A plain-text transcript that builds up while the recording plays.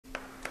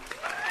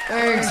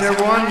Thanks,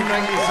 everyone.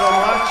 Thank you so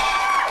much.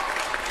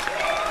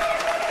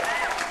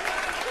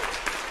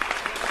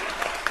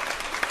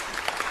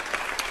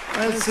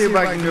 Let's see if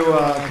I can do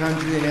a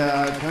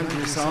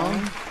country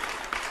song.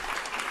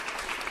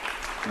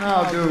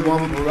 I'll do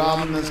one per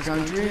album this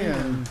country,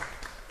 and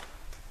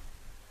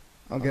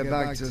I'll get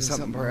back to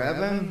something for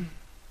Evan.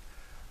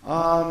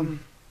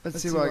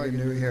 Let's see what I can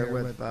do here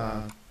with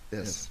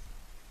this.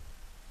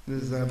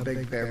 This is a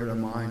big favorite of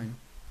mine,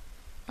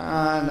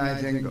 and I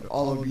think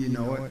all of you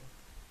know it.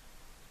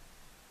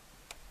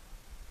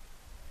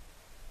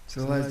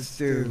 So let's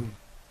do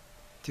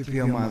To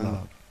Feel My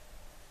Love.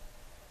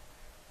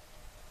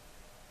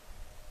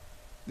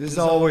 This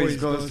always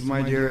goes to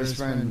my dearest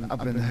friend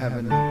up in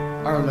heaven,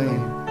 Arlene.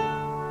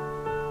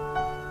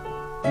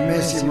 I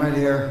miss you, my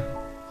dear.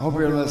 Hope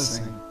you're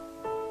listening.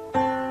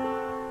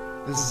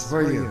 This is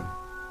for you.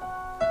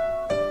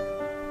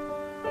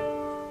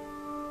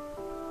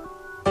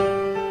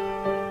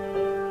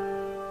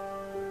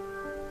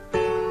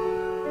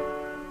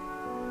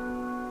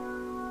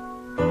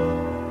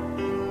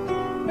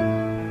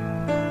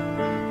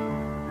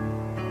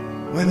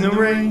 When the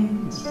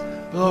rain's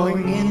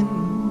blowing in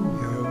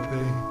your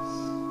face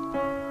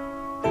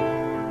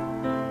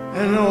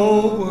and the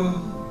whole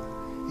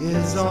world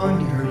is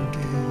on your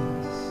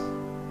case,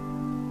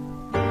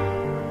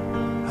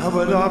 I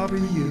would offer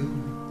you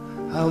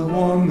a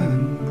warm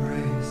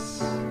embrace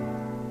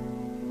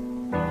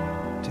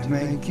to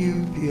make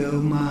you feel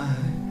my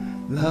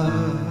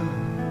love.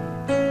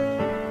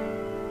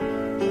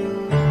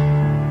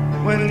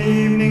 When the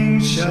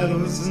evening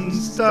shadows and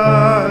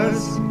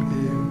stars appear,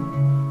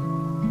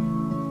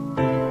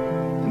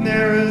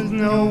 there is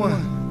no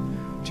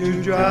one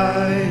to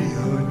dry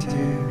your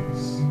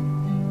tears,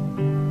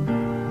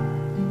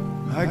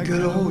 I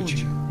could hold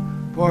you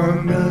for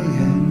a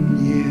million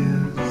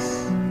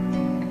years,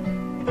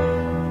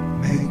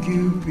 make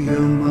you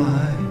feel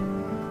my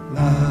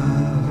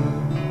love.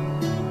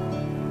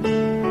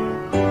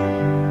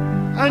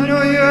 I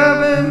know you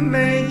haven't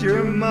made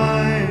your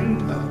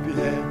mind up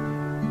yet,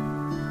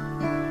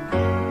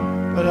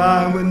 but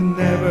I would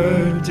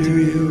never do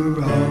you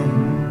wrong.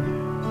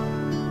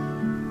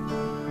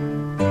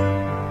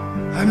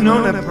 I've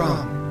known it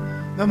from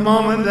the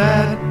moment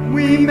that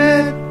we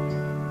met.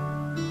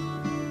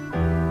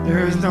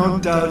 There is no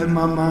doubt in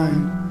my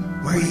mind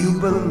where you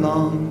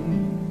belong.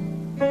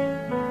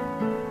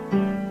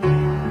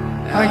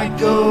 I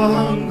go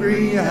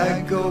hungry,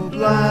 I go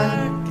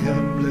black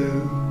and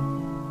blue,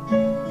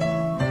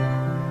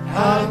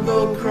 I'll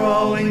go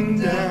crawling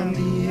down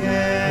the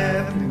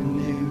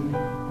avenue.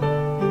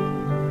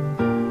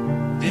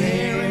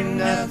 There ain't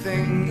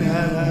nothing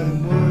that I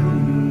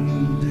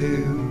wouldn't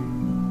do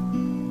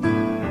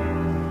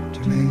to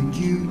make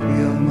you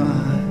feel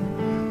my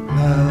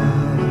love.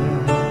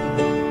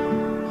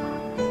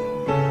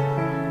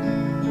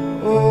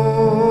 Oh,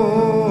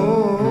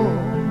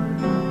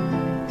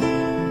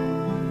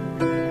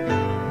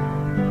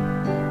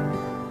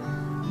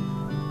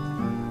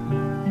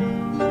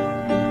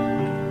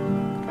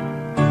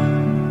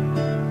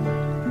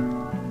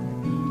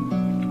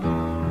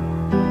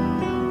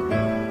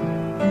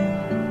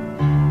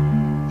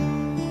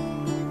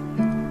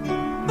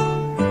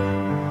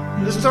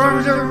 the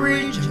storms are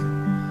raging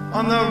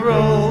on the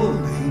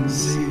rolling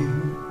sea,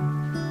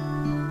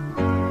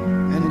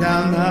 and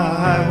down the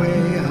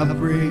highway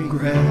of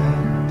regret,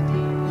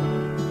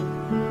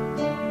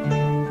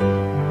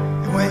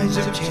 the winds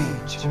of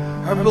change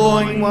are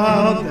blowing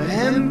wild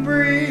and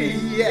free,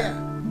 yeah,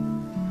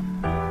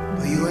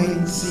 but you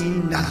ain't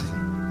seen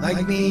nothing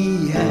like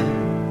me yet.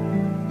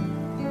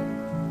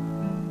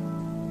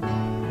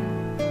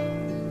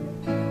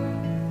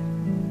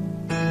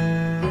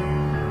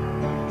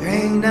 There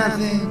ain't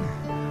nothing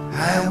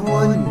I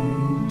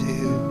wouldn't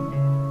do.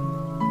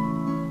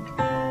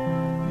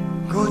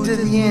 Go to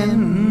the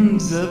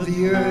ends of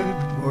the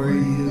earth for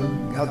you.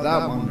 Got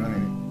that one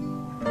right.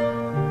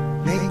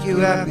 Make you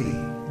happy,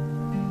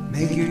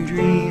 make your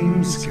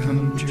dreams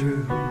come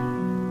true,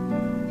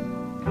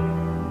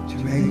 to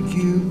make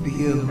you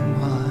feel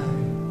my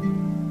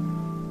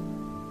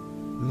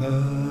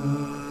love.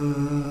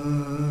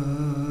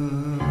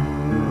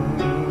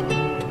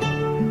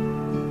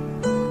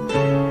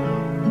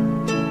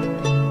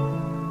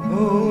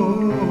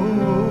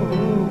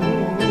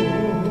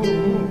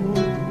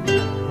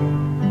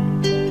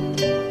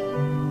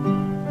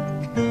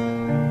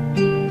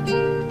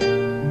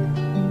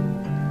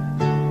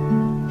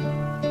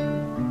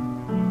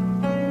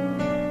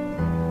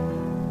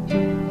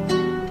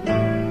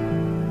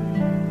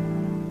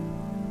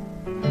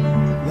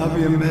 Love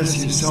you and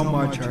miss you so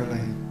much,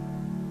 Arlene.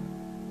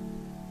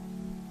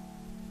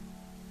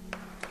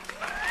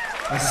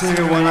 I'll see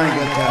you when I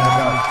get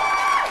there.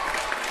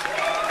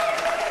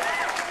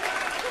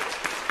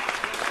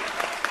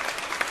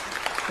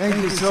 Thank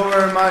you so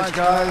very much,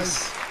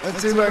 guys.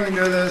 Let's see if I can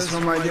do this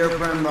for my dear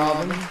friend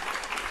Robin.